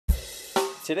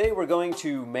Today we're going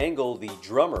to mangle the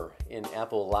drummer in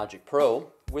Apple Logic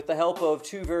Pro with the help of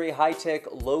two very high-tech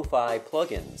lo-fi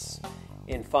plugins.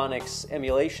 Inphonik's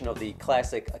emulation of the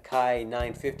classic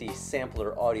RX950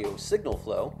 sampler audio signal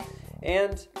flow,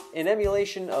 and an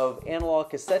emulation of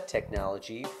analog cassette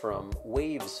technology from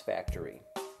WavesFactory.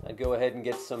 I'd go ahead and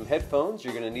get some headphones.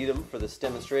 You're going to need them for this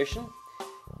demonstration.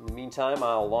 In the meantime,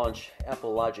 I'll launch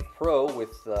Apple Logic Pro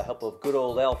with the help of good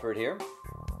old Alfred here.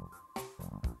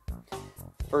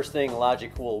 First thing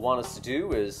Logic will want us to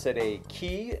do is set a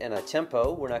key and a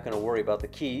tempo. We're not going to worry about the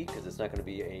key because it's not going to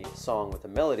be a song with a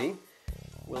melody.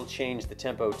 We'll change the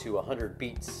tempo to 100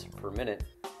 beats per minute.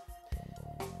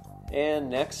 And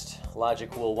next,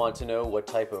 Logic will want to know what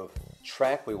type of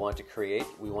track we want to create.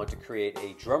 We want to create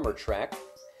a drummer track.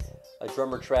 A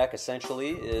drummer track essentially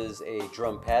is a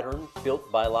drum pattern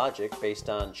built by Logic based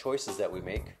on choices that we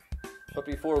make. But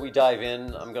before we dive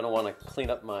in, I'm going to want to clean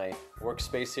up my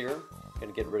workspace here. I'm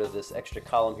going to get rid of this extra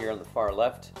column here on the far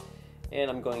left, and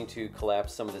I'm going to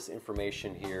collapse some of this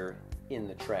information here in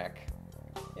the track.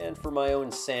 And for my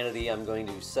own sanity, I'm going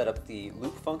to set up the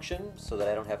loop function so that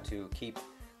I don't have to keep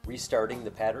restarting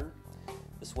the pattern.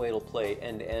 This way it'll play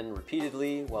end-to-end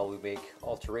repeatedly while we make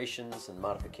alterations and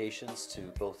modifications to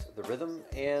both the rhythm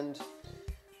and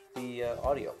the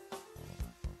audio.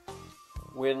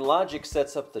 When Logic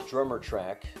sets up the drummer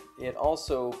track, it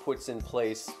also puts in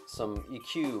place some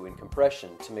EQ and compression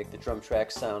to make the drum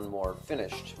track sound more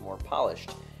finished, more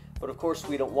polished. But of course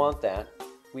we don't want that.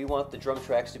 We want the drum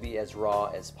tracks to be as raw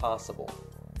as possible.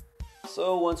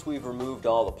 So once we've removed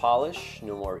all the polish,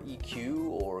 no more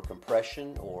EQ or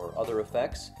compression or other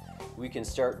effects, we can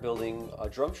start building a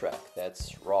drum track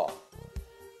that's raw.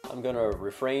 I'm going to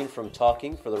refrain from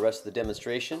talking for the rest of the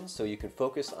demonstration so you can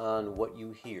focus on what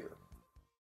you hear.